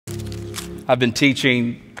I've been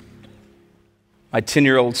teaching my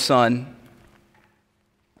 10-year-old son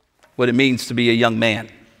what it means to be a young man.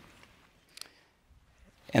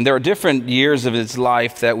 And there are different years of his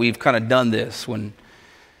life that we've kind of done this. When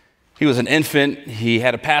he was an infant, he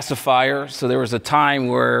had a pacifier. So there was a time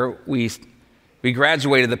where we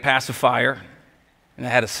graduated the pacifier, and I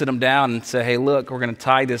had to sit him down and say, hey, look, we're going to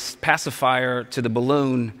tie this pacifier to the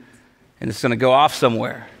balloon, and it's going to go off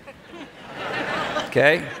somewhere.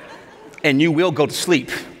 Okay? And you will go to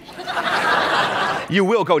sleep. You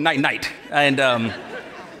will go night-night. And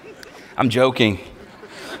I'm joking.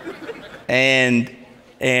 And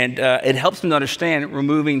it helps him to understand we're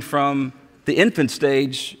moving from the infant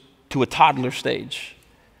stage to a toddler stage.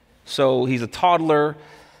 So he's a toddler.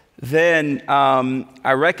 Then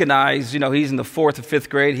I recognize, he's in the 4th or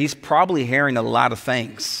 5th grade. He's probably hearing a lot of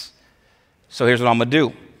things. So here's what I'm going to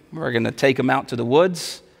do. We're going to take him out to the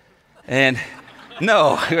woods. And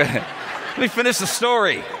no, let me finish the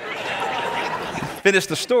story.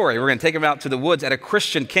 We're going to take him out to the woods at a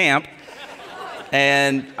Christian camp.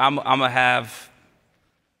 And I'm going to have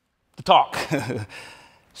the talk.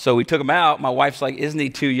 So we took him out. My wife's like, isn't he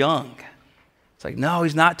too young? It's like, no,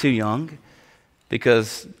 he's not too young.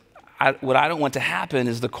 Because what I don't want to happen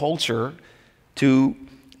is the culture to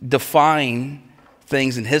define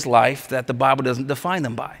things in his life that the Bible doesn't define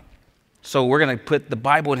them by. So we're going to put the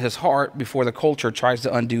Bible in his heart before the culture tries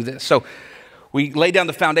to undo this. So we lay down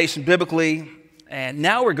the foundation biblically, and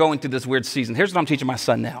now we're going through this weird season. Here's what I'm teaching my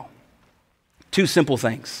son now. 2 simple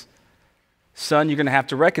things. Son, you're going to have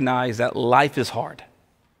to recognize that life is hard.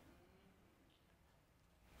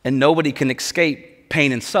 And nobody can escape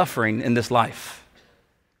pain and suffering in this life.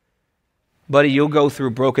 Buddy, you'll go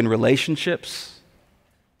through broken relationships.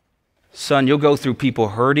 Son, you'll go through people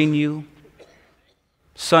hurting you.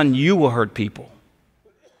 Son, you will hurt people.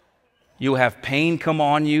 You'll have pain come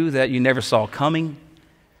on you that you never saw coming.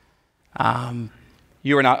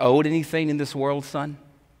 You are not owed anything in this world, son.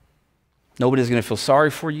 Nobody's going to feel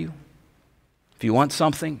sorry for you. If you want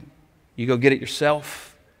something, you go get it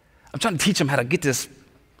yourself. I'm trying to teach him how to get this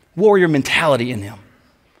warrior mentality in him.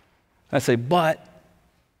 I say, but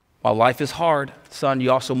while life is hard, son,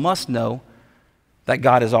 you also must know that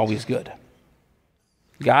God is always good.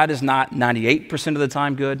 God is not 98% of the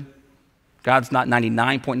time good. God's not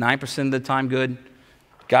 99.9% of the time good.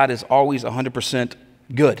 God is always 100%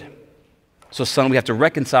 good. So, son, we have to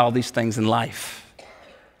reconcile these things in life.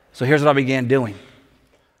 So here's what I began doing.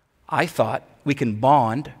 I thought we can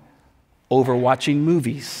bond over watching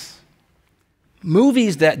movies.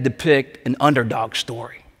 Movies that depict an underdog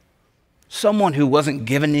story. Someone who wasn't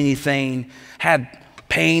given anything, had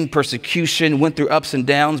pain, persecution, went through ups and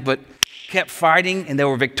downs, but kept fighting and they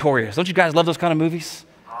were victorious. Don't you guys love those kind of movies?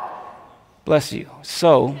 Bless you.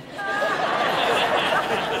 So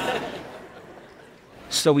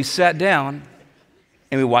we sat down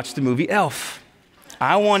and we watched the movie Elf.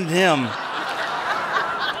 I wanted him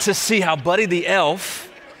to see how Buddy the Elf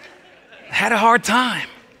had a hard time.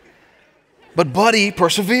 But Buddy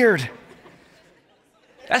persevered.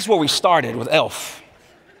 That's where we started with Elf.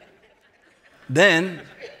 Then,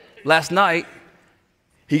 last night,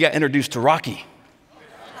 he got introduced to Rocky.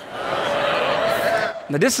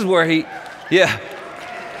 Now this is where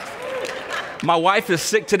My wife is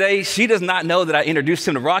sick today. She does not know that I introduced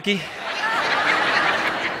him to Rocky.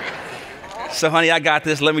 So honey, I got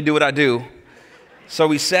this. Let me do what I do. So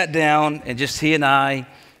we sat down and just he and I,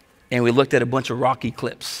 and we looked at a bunch of Rocky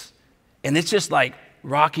clips. And it's just like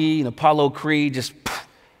Rocky and Apollo Creed just,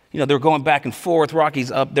 they're going back and forth.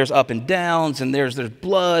 Rocky's up, there's up and downs, and there's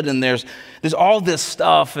blood, and there's all this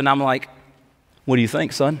stuff. And I'm like, what do you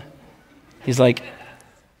think, son? He's like,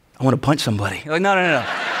 I want to punch somebody. I'm like, no.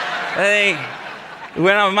 Hey,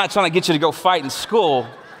 I'm not trying to get you to go fight in school.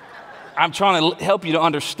 I'm trying to help you to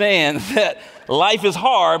understand that life is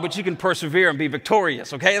hard, but you can persevere and be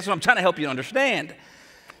victorious, okay? That's what I'm trying to help you to understand.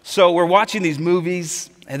 So we're watching these movies,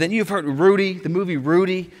 and then you've heard Rudy, the movie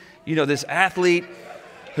Rudy, this athlete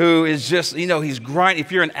who is just, he's grinding. If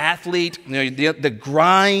you're an athlete, the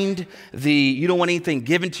grind, you don't want anything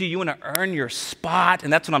given to you. You want to earn your spot,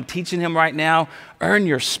 and that's what I'm teaching him right now. Earn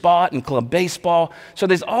your spot in club baseball. So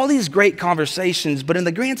there's all these great conversations, but in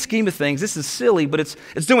the grand scheme of things, this is silly, but it's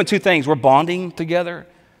doing 2 things. We're bonding together,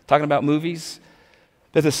 talking about movies.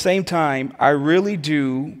 But at the same time, I really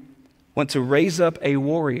do want to raise up a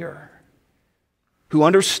warrior who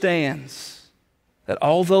understands that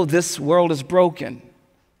although this world is broken,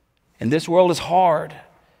 and this world is hard,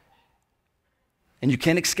 and you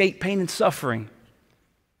can't escape pain and suffering,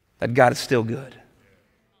 that God is still good.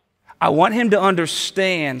 I want him to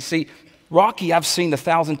understand. See, Rocky I've seen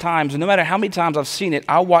 1,000 times, and no matter how many times I've seen it,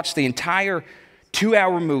 I'll watch the entire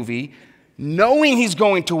 2-hour movie knowing he's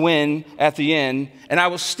going to win at the end, and I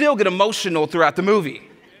will still get emotional throughout the movie.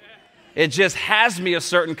 It just has me a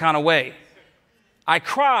certain kind of way. I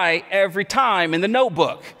cry every time in The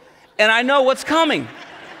Notebook, and I know what's coming.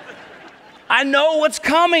 I know what's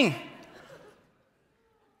coming.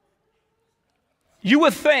 You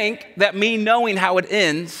would think that me knowing how it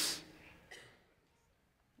ends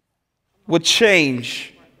would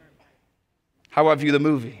change how I view the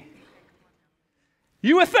movie.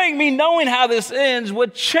 You would think me knowing how this ends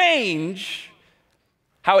would change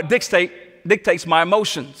how it dictates my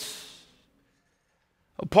emotions.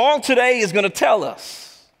 Paul today is going to tell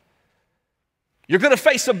us, you're going to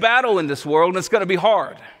face a battle in this world, and it's going to be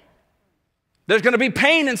hard. There's going to be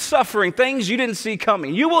pain and suffering, things you didn't see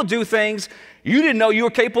coming. You will do things you didn't know you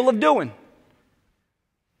were capable of doing.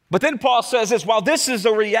 But then Paul says this, while this is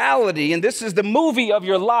a reality and this is the movie of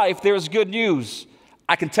your life, there's good news.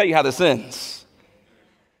 I can tell you how this ends.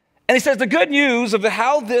 And he says the good news of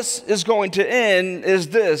how this is going to end is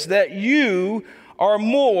this, that you are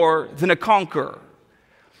more than a conqueror.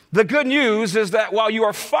 The good news is that while you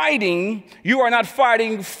are fighting, you are not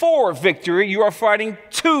fighting for victory, you are fighting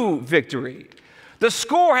to victory. The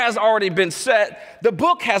score has already been set, the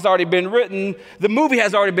book has already been written, the movie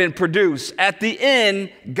has already been produced. At the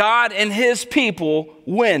end, God and his people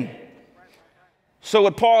win. So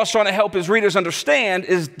what Paul is trying to help his readers understand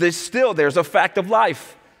is there's a fact of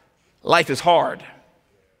life. Life is hard,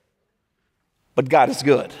 but God is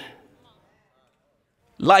good.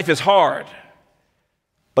 Life is hard,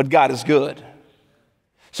 but God is good.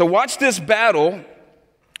 So watch this battle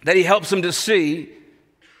that he helps them to see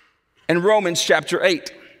in Romans chapter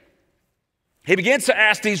 8. He begins to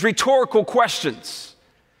ask these rhetorical questions.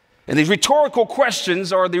 And these rhetorical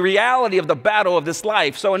questions are the reality of the battle of this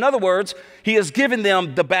life. So in other words, he has given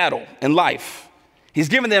them the battle in life. He's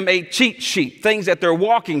given them a cheat sheet, things that they're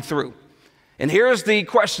walking through. And here's the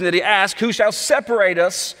question that he asks, who shall separate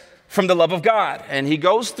us from the love of God? And he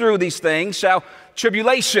goes through these things. Shall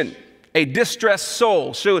tribulation, a distressed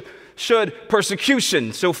soul, should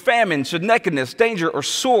persecution, so famine, should nakedness, danger, or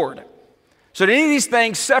sword? Should any of these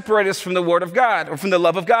things separate us from the word of God or from the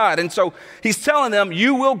love of God? And so he's telling them,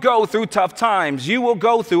 you will go through tough times. You will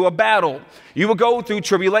go through a battle. You will go through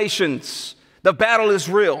tribulations. The battle is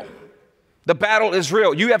real. The battle is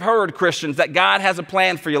real. You have heard, Christians, that God has a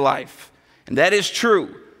plan for your life. And that is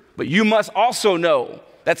true. But you must also know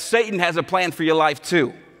that Satan has a plan for your life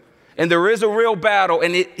too. And there is a real battle,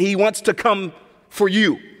 and he wants to come for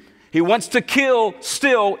you. He wants to kill,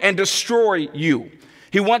 steal, and destroy you.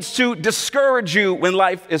 He wants to discourage you when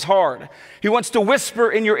life is hard. He wants to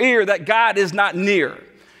whisper in your ear that God is not near.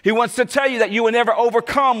 He wants to tell you that you will never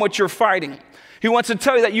overcome what you're fighting. He wants to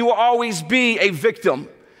tell you that you will always be a victim.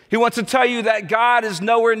 He wants to tell you that God is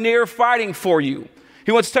nowhere near fighting for you.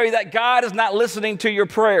 He wants to tell you that God is not listening to your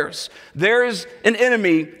prayers. There is an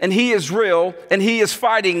enemy, and he is real, and he is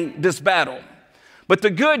fighting this battle. But the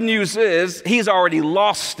good news is he's already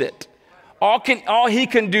lost it. All he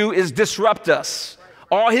can do is disrupt us.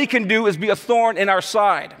 All he can do is be a thorn in our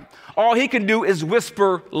side. All he can do is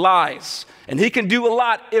whisper lies. And he can do a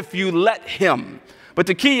lot if you let him. But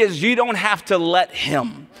the key is you don't have to let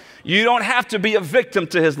him. You don't have to be a victim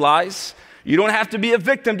to his lies. You don't have to be a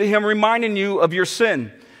victim to him reminding you of your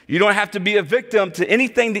sin. You don't have to be a victim to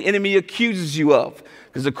anything the enemy accuses you of.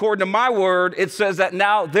 Because according to my word, it says that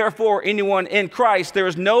now, therefore, anyone in Christ, there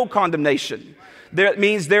is no condemnation. That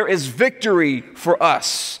means there is victory for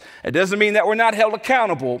us. It doesn't mean that we're not held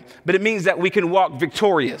accountable, but it means that we can walk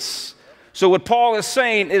victorious. So what Paul is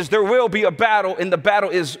saying is there will be a battle, and the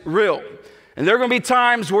battle is real. And there are going to be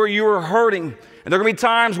times where you are hurting. And there are going to be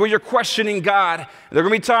times where you're questioning God. And there are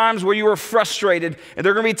going to be times where you are frustrated. And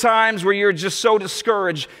there are going to be times where you're just so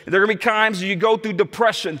discouraged. And there are going to be times where you go through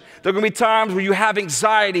depression. There are going to be times where you have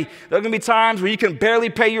anxiety. There are going to be times where you can barely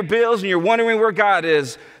pay your bills and you're wondering where God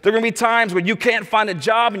is. There are going to be times where you can't find a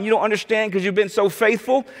job and you don't understand because you've been so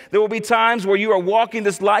faithful. There will be times where you are walking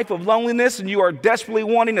this life of loneliness and you are desperately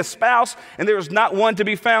wanting a spouse and there is not one to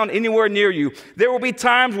be found anywhere near you. There will be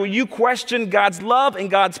times where you question God's love and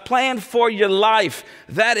God's plan for your life.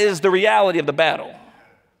 That is the reality of the battle.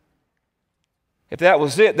 If that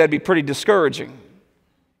was it, that'd be pretty discouraging.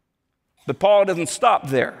 But Paul doesn't stop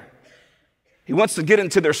there. He wants to get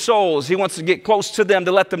into their souls. He wants to get close to them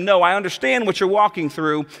to let them know, I understand what you're walking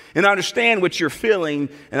through, and I understand what you're feeling,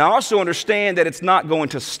 and I also understand that it's not going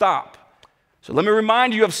to stop. So let me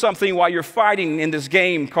remind you of something while you're fighting in this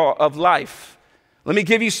game of life. Let me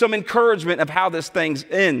give you some encouragement of how this thing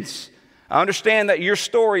ends. I understand that your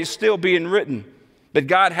story is still being written. but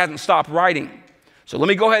God hasn't stopped writing. So let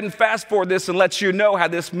me go ahead and fast forward this and let you know how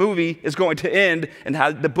this movie is going to end and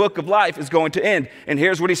how the book of life is going to end. And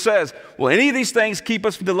here's what he says. Will any of these things keep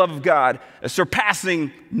us from the love of God? A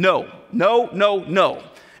surpassing no.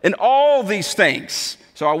 And all these things.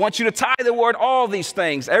 So I want you to tie the word all these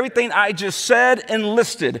things. Everything I just said and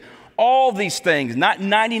listed. All these things. Not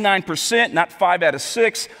 99%, not 5 out of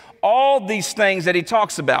 6. All these things that he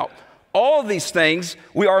talks about. All these things,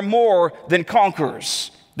 we are more than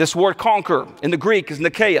conquerors. This word conquer in the Greek is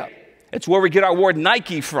Nikeia. It's where we get our word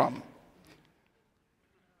Nike from.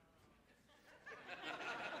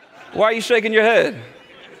 Why are you shaking your head?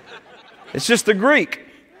 It's just the Greek.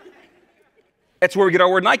 That's where we get our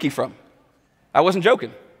word Nike from. I wasn't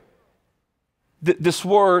joking. This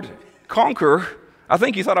word conquer, I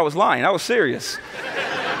think you thought I was lying. I was serious.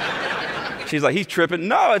 She's like, he's tripping.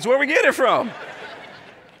 No, it's where we get it from.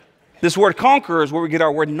 This word conquer is where we get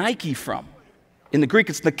our word Nike from. In the Greek,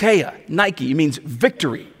 it's Nikeia, Nike. It means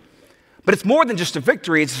victory. But it's more than just a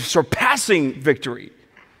victory. It's a surpassing victory.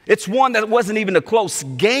 It's one that wasn't even a close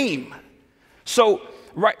game. So,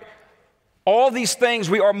 right, all these things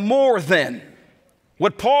we are more than.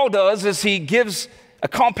 What Paul does is he gives a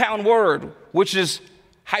compound word, which is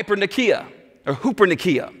hypernekia or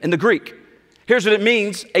hupernekia in the Greek. Here's what it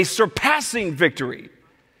means, a surpassing victory.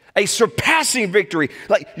 A surpassing victory.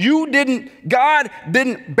 Like God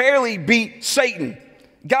didn't barely beat Satan.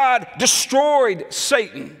 God destroyed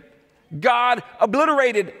Satan. God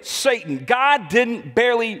obliterated Satan. God didn't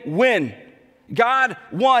barely win. God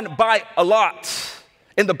won by a lot.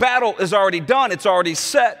 And the battle is already done. It's already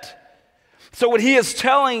set. So what he is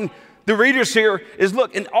telling the readers here is,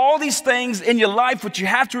 look, in all these things in your life, what you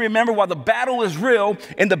have to remember while the battle is real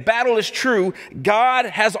and the battle is true, God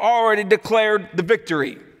has already declared the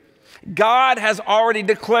victory. God has already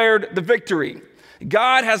declared the victory.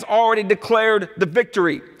 God has already declared the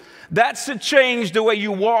victory. That should change the way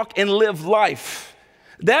you walk and live life.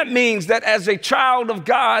 That means that as a child of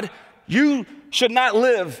God, you should not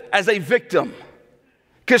live as a victim.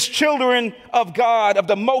 Because children of God, of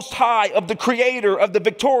the Most High, of the Creator, of the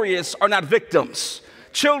victorious are not victims.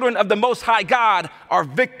 Children of the Most High God are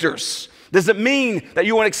victors. Does it mean that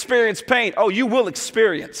you won't experience pain? Oh, you will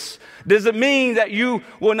experience. Does it mean that you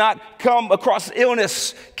will not come across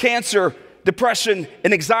illness, cancer, depression,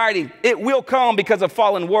 and anxiety? It will come because of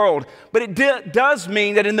fallen world. But it does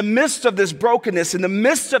mean that in the midst of this brokenness, in the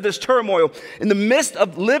midst of this turmoil, in the midst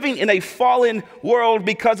of living in a fallen world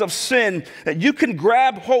because of sin, that you can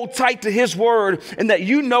hold tight to his word and that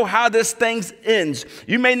you know how this thing ends.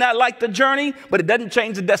 You may not like the journey, but it doesn't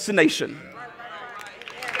change the destination.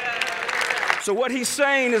 So what he's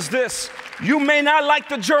saying is this. You may not like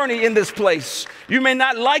the journey in this place. You may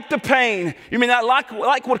not like the pain. You may not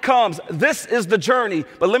like what comes. This is the journey.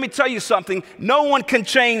 But let me tell you something. No one can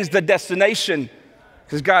change the destination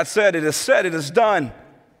because God said, it is done.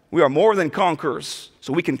 We are more than conquerors.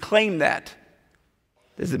 So we can claim that.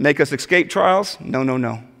 Does it make us escape trials?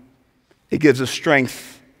 No. It gives us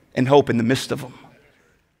strength and hope in the midst of them.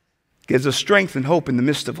 It gives us strength and hope in the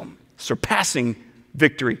midst of them. Surpassing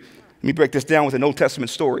victory. Let me break this down with an Old Testament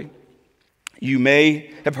story. You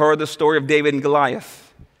may have heard the story of David and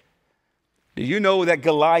Goliath. Do you know that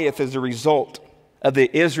Goliath is a result of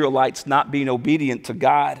the Israelites not being obedient to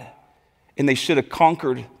God? And they should have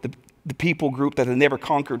conquered the people group that they never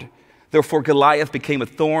conquered. Therefore, Goliath became a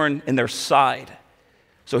thorn in their side.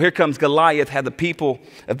 So here comes Goliath, had the people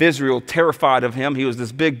of Israel terrified of him. He was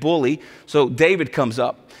this big bully. So David comes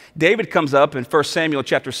up. David comes up in 1 Samuel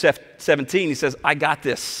chapter 17. He says, I got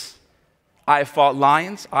this. I fought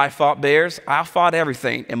lions, I fought bears, I fought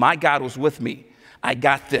everything, and my God was with me. I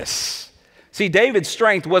got this. See, David's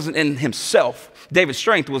strength wasn't in himself. David's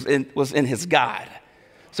strength was in his God.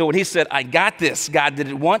 So when he said, I got this, God did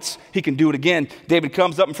it once, he can do it again. David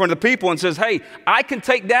comes up in front of the people and says, hey, I can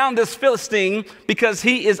take down this Philistine because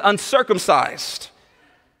he is uncircumcised.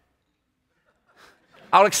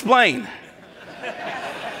 I'll explain.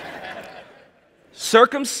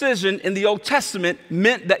 Circumcision in the Old Testament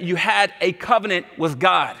meant that you had a covenant with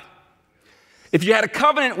God. If you had a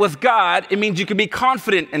covenant with God, it means you could be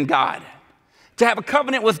confident in God. To have a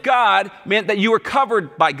covenant with God meant that you were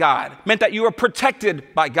covered by God, meant that you were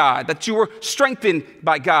protected by God, that you were strengthened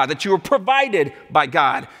by God, that you were provided by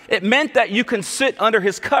God. It meant that you can sit under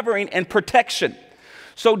his covering and protection.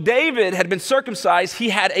 So David had been circumcised. He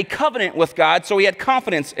had a covenant with God, so he had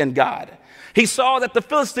confidence in God. He saw that the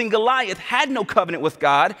Philistine Goliath had no covenant with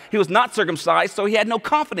God. He was not circumcised, so he had no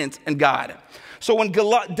confidence in God. So when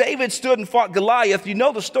David stood and fought Goliath, you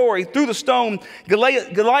know the story, through the stone,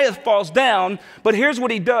 Goliath falls down, but here's what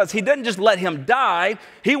he does. He doesn't just let him die.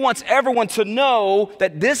 He wants everyone to know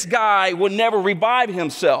that this guy will never revive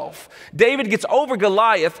himself. David gets over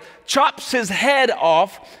Goliath, chops his head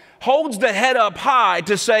off, holds the head up high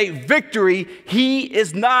to say, victory, he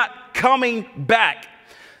is not coming back.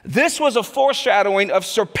 This was a foreshadowing of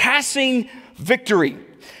surpassing victory.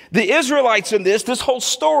 The Israelites in this whole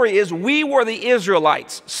story is we were the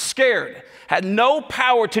Israelites, scared, had no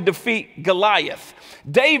power to defeat Goliath.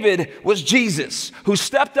 David was Jesus, who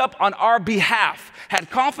stepped up on our behalf, had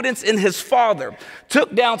confidence in his Father,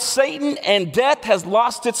 took down Satan, and death has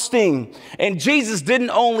lost its sting. And Jesus didn't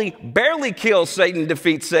only barely kill Satan,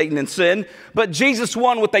 defeat Satan and sin, but Jesus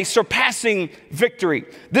won with a surpassing victory.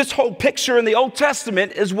 This whole picture in the Old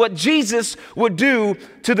Testament is what Jesus would do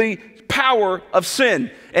to the power of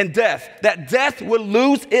sin and death, that death would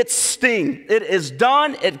lose its sting. It is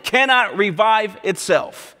done. It cannot revive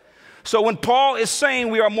itself. So when Paul is saying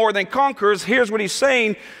we are more than conquerors, here's what he's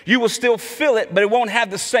saying. You will still feel it, but it won't have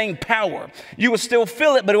the same power. You will still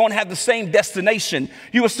feel it, but it won't have the same destination.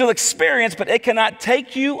 You will still experience, but it cannot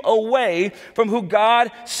take you away from who God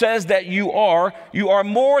says that you are. You are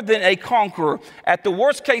more than a conqueror. At the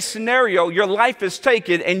worst case scenario, your life is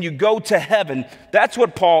taken and you go to heaven. That's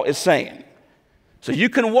what Paul is saying. So you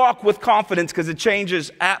can walk with confidence because it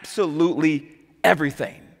changes absolutely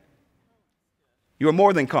everything. You are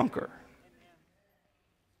more than conqueror.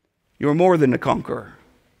 You are more than a conqueror.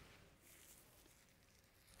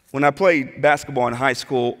 When I played basketball in high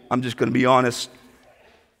school, I'm just going to be honest,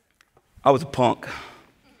 I was a punk.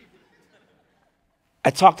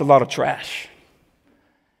 I talked a lot of trash.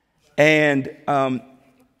 And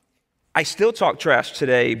I still talk trash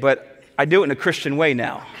today, but I do it in a Christian way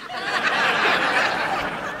now.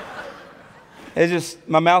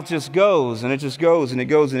 My mouth just goes, and it just goes, and it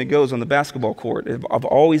goes, and it goes on the basketball court. I've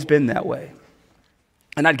always been that way.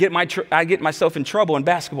 And I'd get myself in trouble in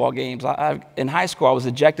basketball games. In high school, I was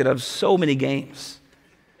ejected out of so many games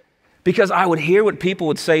because I would hear what people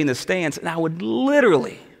would say in the stands, and I would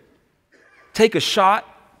literally take a shot,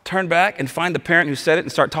 turn back, and find the parent who said it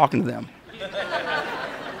and start talking to them.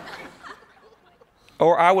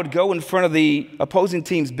 Or I would go in front of the opposing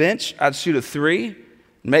team's bench. I'd shoot a three,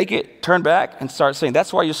 make it, turn back, and start saying,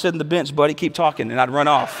 that's why you're sitting on the bench, buddy, keep talking, and I'd run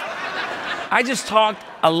off. I just talked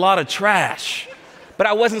a lot of trash, but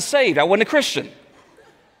I wasn't saved. I wasn't a Christian.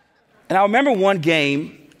 And I remember one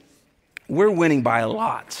game, we're winning by a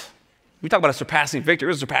lot. We talk about a surpassing victory. It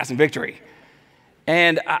was a surpassing victory.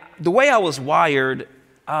 And the way I was wired,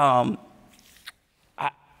 you're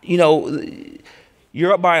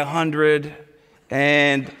up by 100,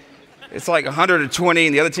 and it's like 120,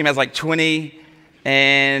 and the other team has like 20,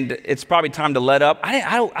 and it's probably time to let up.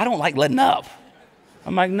 I don't like letting up.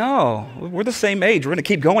 I'm like, no, we're the same age. We're going to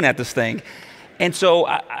keep going at this thing. And so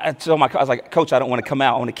I was like, Coach, I don't want to come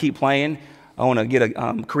out. I want to keep playing. I want to get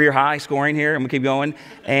a career high scoring here. I'm going to keep going.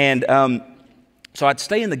 And so I'd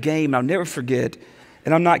stay in the game, and I'll never forget,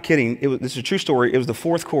 and I'm not kidding. This is a true story. It was the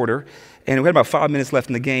fourth quarter, and we had about 5 minutes left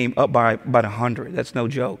in the game, up by about 100. That's no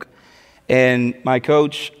joke. And my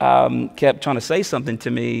coach kept trying to say something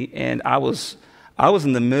to me, and I was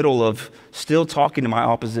in the middle of still talking to my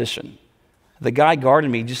opposition. The guy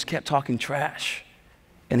guarding me just kept talking trash,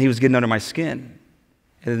 and he was getting under my skin.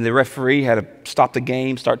 And then the referee had to stop the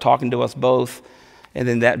game, start talking to us both, and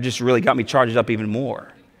then that just really got me charged up even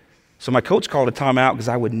more. So my coach called a timeout because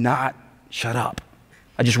I would not shut up.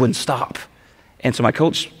 I just wouldn't stop. And so my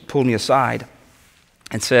coach pulled me aside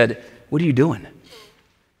and said, what are you doing?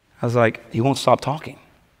 I was like, he won't stop talking,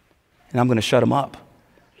 and I'm going to shut him up.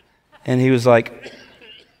 And he was like,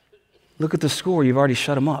 look at the score. You've already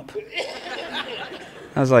shut him up.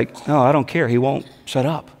 I was like, no, I don't care. He won't shut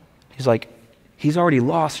up. He's like, he's already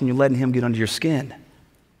lost, and you're letting him get under your skin.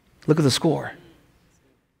 Look at the score.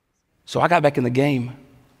 So I got back in the game,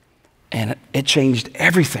 and it changed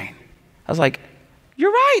everything. I was like,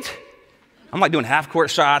 you're right. I'm like doing half-court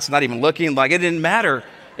shots, not even looking. Like, it didn't matter.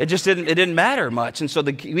 It didn't matter much. And so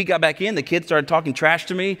we got back in. The kids started talking trash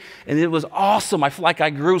to me, and it was awesome. I feel like I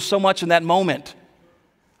grew so much in that moment.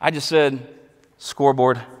 I just said,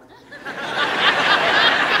 scoreboard.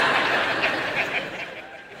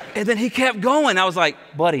 And then he kept going. I was like,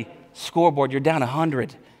 buddy, scoreboard, you're down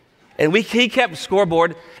 100. And he kept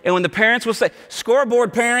scoreboard. And when the parents would say,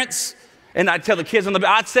 scoreboard, parents, and I'd tell the kids on the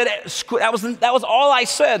back, that was all I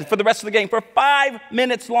said for the rest of the game, for 5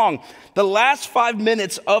 minutes long. The last 5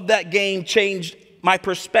 minutes of that game changed my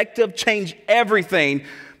perspective, changed everything.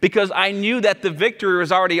 because I knew that the victory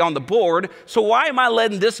was already on the board. So why am I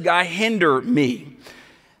letting this guy hinder me?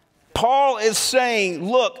 Paul is saying,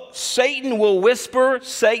 look, Satan will whisper,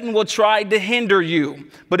 Satan will try to hinder you.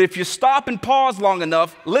 But if you stop and pause long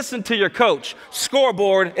enough, listen to your coach.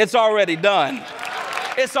 Scoreboard, it's already done.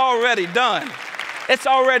 It's already done. It's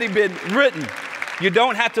already been written. You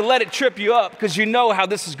don't have to let it trip you up because you know how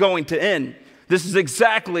this is going to end. This is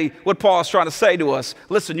exactly what Paul is trying to say to us.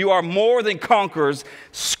 Listen, you are more than conquerors.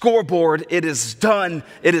 Scoreboard, it is done.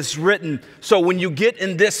 It is written. So when you get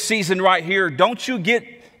in this season right here, don't you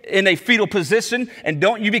get in a fetal position and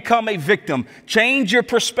don't you become a victim. Change your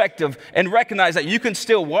perspective and recognize that you can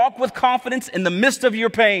still walk with confidence in the midst of your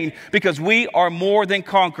pain because we are more than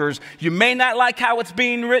conquerors. You may not like how it's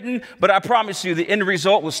being written, but I promise you the end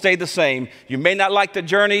result will stay the same. You may not like the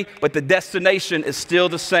journey, but the destination is still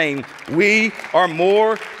the same. We are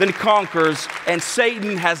more than conquerors, and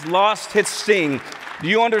Satan has lost his sting. Do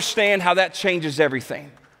you understand how that changes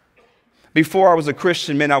everything? Before I was a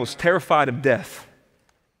Christian, man, I was terrified of death.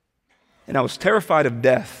 And I was terrified of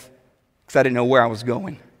death because I didn't know where I was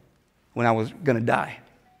going when I was going to die.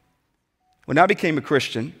 When I became a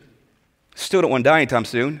Christian, still don't want to die anytime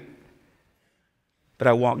soon, but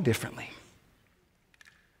I walk differently.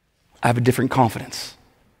 I have a different confidence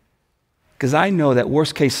because I know that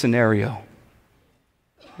worst case scenario,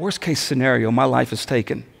 my life is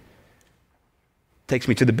taken, takes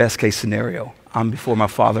me to the best case scenario. I'm before my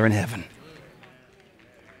Father in heaven.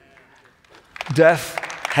 Death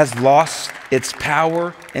has lost its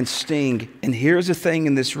power and sting. And here's the thing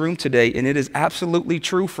in this room today, and it is absolutely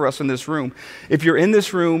true for us in this room. If you're in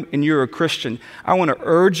this room and you're a Christian, I want to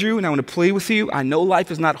urge you and I want to plead with you. I know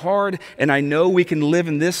life is not hard, and I know we can live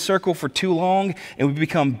in this circle for too long, and we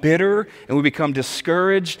become bitter, and we become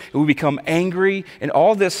discouraged, and we become angry, and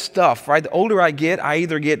all this stuff, right? The older I get, I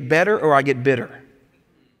either get better or I get bitter.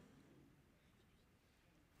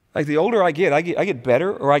 Like the older I get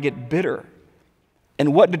better or I get bitter.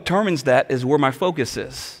 And what determines that is where my focus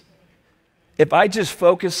is. If I just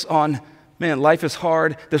focus on, man, life is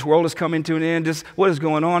hard, this world is coming to an end, what is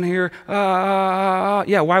going on here?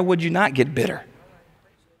 Yeah, why would you not get bitter?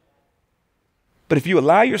 But if you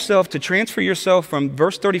allow yourself to transfer yourself from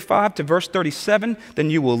verse 35 to verse 37, then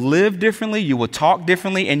you will live differently, you will talk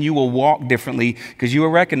differently, and you will walk differently because you will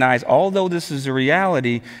recognize, although this is a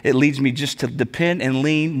reality, it leads me just to depend and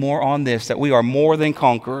lean more on this, that we are more than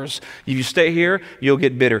conquerors. If you stay here, you'll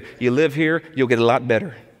get bitter. You live here, you'll get a lot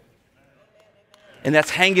better. And that's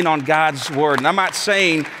hanging on God's word. And I'm not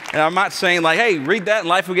saying like, hey, read that and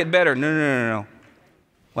life will get better. No.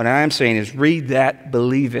 What I am saying is read that,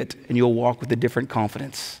 believe it, and you'll walk with a different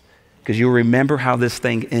confidence because you'll remember how this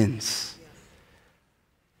thing ends.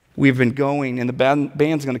 We've been going, and the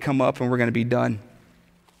band's going to come up and we're going to be done.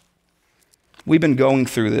 We've been going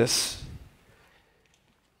through this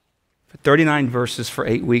for 39 verses for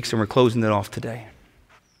 8 weeks, and we're closing it off today.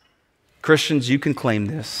 Christians, you can claim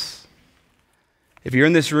this. If you're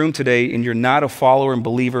in this room today and you're not a follower and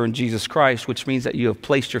believer in Jesus Christ, which means that you have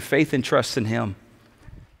placed your faith and trust in Him,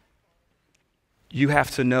 you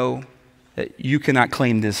have to know that you cannot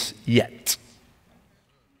claim this yet.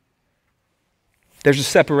 There's a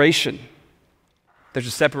separation. There's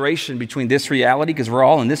a separation between this reality, because we're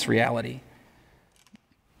all in this reality.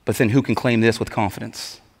 But then who can claim this with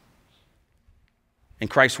confidence? And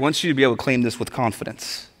Christ wants you to be able to claim this with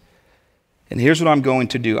confidence. And here's what I'm going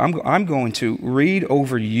to do. I'm going to read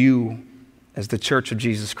over you as the church of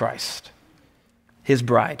Jesus Christ, His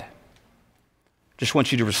bride. Just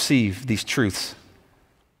want you to receive these truths.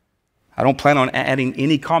 I don't plan on adding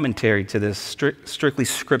any commentary to this, strictly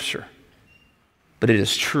scripture, but it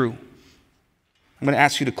is true. I'm going to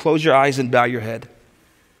ask you to close your eyes and bow your head.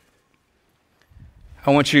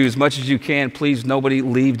 I want you, as much as you can, please, nobody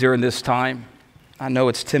leave during this time. I know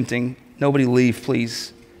it's tempting. Nobody leave,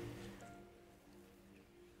 please.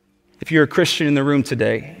 If you're a Christian in the room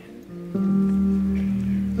today,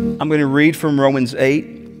 I'm going to read from Romans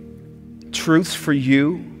 8, truths for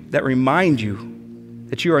you that remind you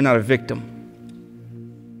that you are not a victim,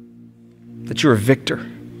 that you're a victor.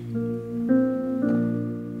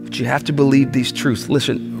 But you have to believe these truths.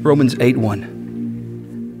 Listen, Romans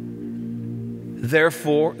 8:1.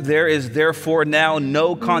 Therefore, there is therefore now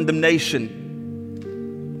no condemnation.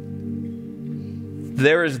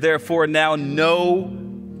 There is therefore now no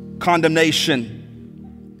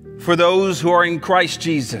condemnation for those who are in Christ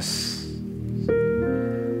Jesus.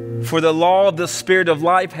 For the law of the Spirit of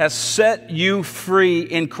life has set you free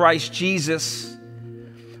in Christ Jesus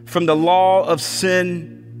from the law of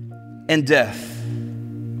sin and death.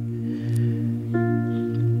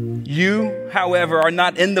 You, however, are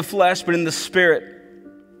not in the flesh, but in the Spirit.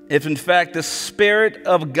 if in fact the Spirit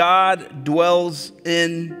of God dwells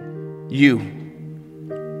in you.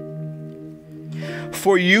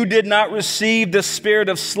 For you did not receive the spirit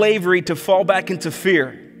of slavery to fall back into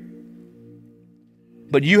fear,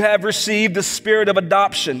 but you have received the spirit of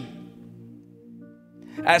adoption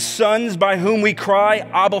as sons, by whom we cry,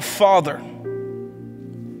 Abba, Father.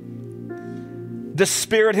 The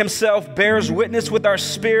Spirit himself bears witness with our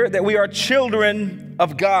spirit that we are children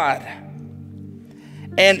of God.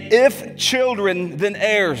 And if children, then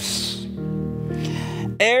heirs,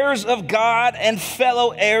 heirs of God and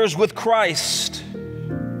fellow heirs with Christ.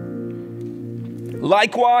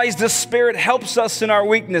 Likewise, the Spirit helps us in our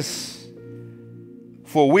weakness,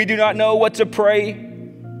 for we do not know what to pray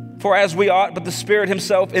for as we ought, but the Spirit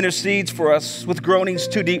himself intercedes for us with groanings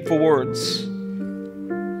too deep for words.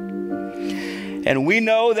 And we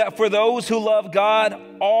know that for those who love God,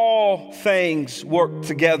 all things work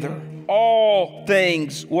together. All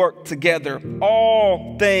things work together.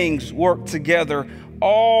 All things work together.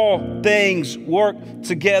 All things work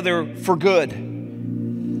together for good.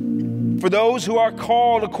 For those who are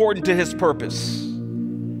called according to his purpose.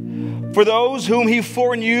 For those whom he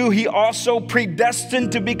foreknew, he also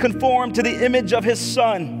predestined to be conformed to the image of his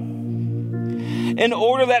Son, in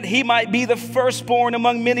order that he might be the firstborn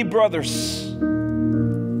among many brothers.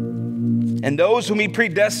 And those whom he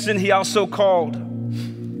predestined, he also called.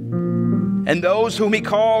 And those whom he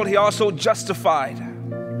called, he also justified.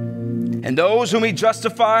 And those whom he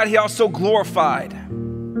justified, he also glorified.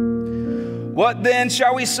 What then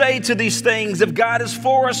shall we say to these things? If God is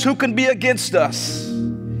for us, who can be against us?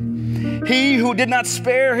 He who did not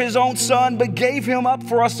spare his own Son, but gave him up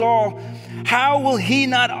for us all, how will he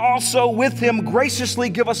not also with him graciously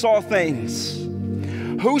give us all things?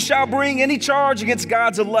 Who shall bring any charge against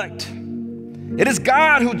God's elect? It is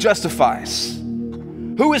God who justifies.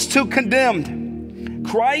 Who is to condemn?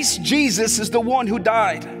 Christ Jesus is the one who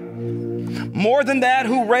died. More than that,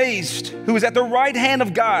 who is at the right hand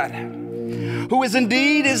of God, who is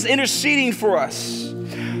interceding for us.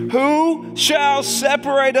 Who shall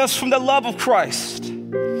separate us from the love of Christ?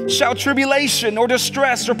 Shall tribulation or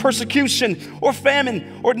distress or persecution or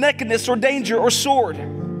famine or nakedness or danger or sword?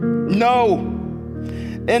 No.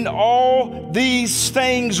 In all these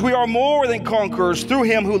things we are more than conquerors through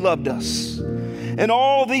him who loved us. In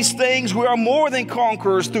all these things we are more than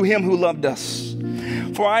conquerors through him who loved us.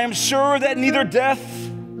 For I am sure that neither death,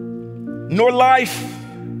 nor life,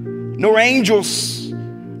 nor angels,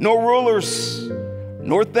 nor rulers,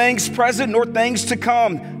 nor things present, nor things to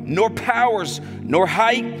come, nor powers, nor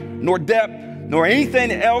height, nor depth, nor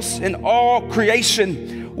anything else in all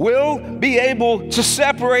creation will be able to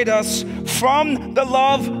separate us from the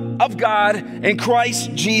love of God in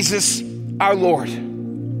Christ Jesus our Lord.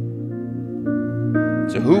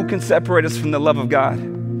 So who can separate us from the love of God?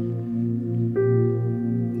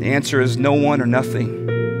 The answer is no one or nothing.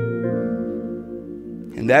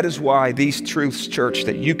 And that is why these truths, church,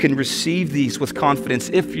 that you can receive these with confidence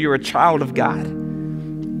if you're a child of God.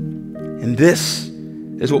 And this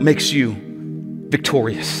is what makes you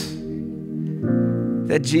victorious.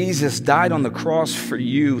 That Jesus died on the cross for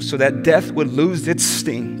you so that death would lose its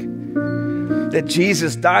sting. That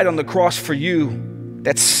Jesus died on the cross for you,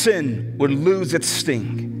 that sin would lose its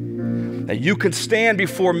sting. That you could stand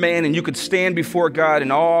before man and you could stand before God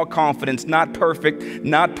in all confidence, not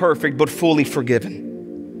perfect, but fully forgiven.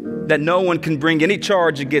 That no one can bring any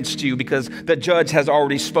charge against you because the judge has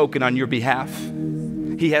already spoken on your behalf.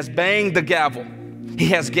 He has banged the gavel. He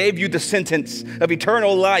has gave you the sentence of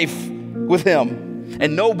eternal life with him.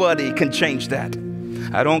 And nobody can change that.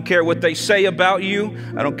 I don't care what they say about you.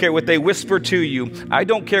 I don't care what they whisper to you. I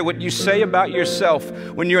don't care what you say about yourself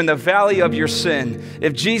when you're in the valley of your sin.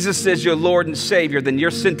 If Jesus is your Lord and Savior, then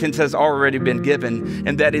your sentence has already been given,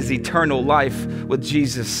 and that is eternal life with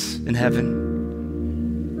Jesus in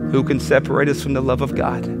heaven. Who can separate us from the love of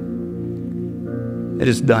God? It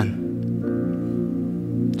is done.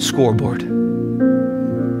 Scoreboard.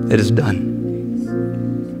 It is done.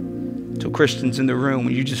 So Christians in the room,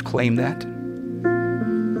 will you just claim that?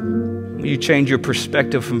 Will you change your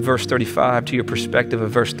perspective from verse 35 to your perspective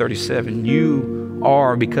of verse 37? You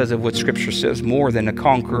are, because of what Scripture says, more than a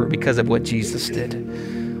conqueror because of what Jesus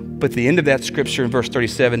did. But the end of that Scripture in verse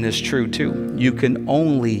 37 is true too. You can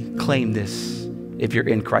only claim this if you're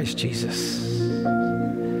in Christ Jesus.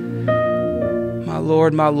 My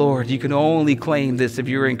Lord, you can only claim this if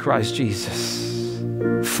you're in Christ Jesus.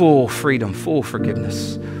 Full freedom, full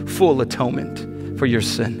forgiveness, full atonement for your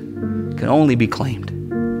sin can only be claimed.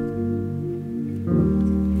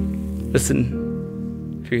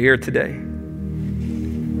 Listen, if you're here today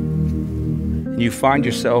and You find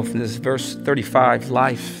yourself in this verse 35,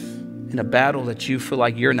 life, in a battle that you feel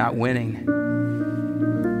like you're not winning.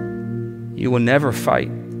 You will never fight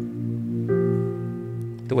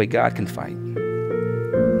the way God can fight.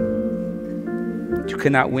 You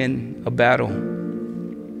cannot win a battle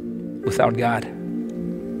without God.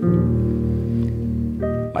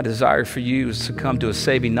 My desire for you is to come to a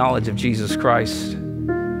saving knowledge of Jesus Christ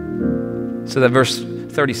so that verse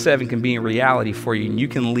 37 can be a reality for you and you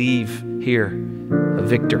can leave here a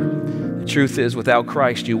victor. The truth is, without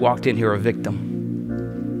Christ, you walked in here a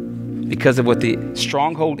victim. Because of what the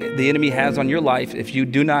stronghold the enemy has on your life, if you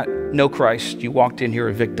do not know Christ, you walked in here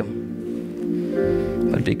a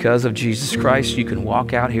victim. But because of Jesus Christ, you can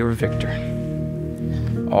walk out here a victor.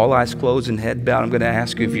 All eyes closed and head bowed, I'm going to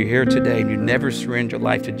ask you, if you're here today and you never surrendered your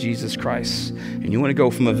life to Jesus Christ, and you want to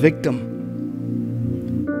go from a victim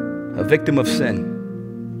of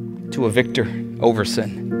sin, to a victor over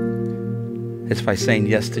sin, it's by saying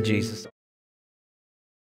yes to Jesus.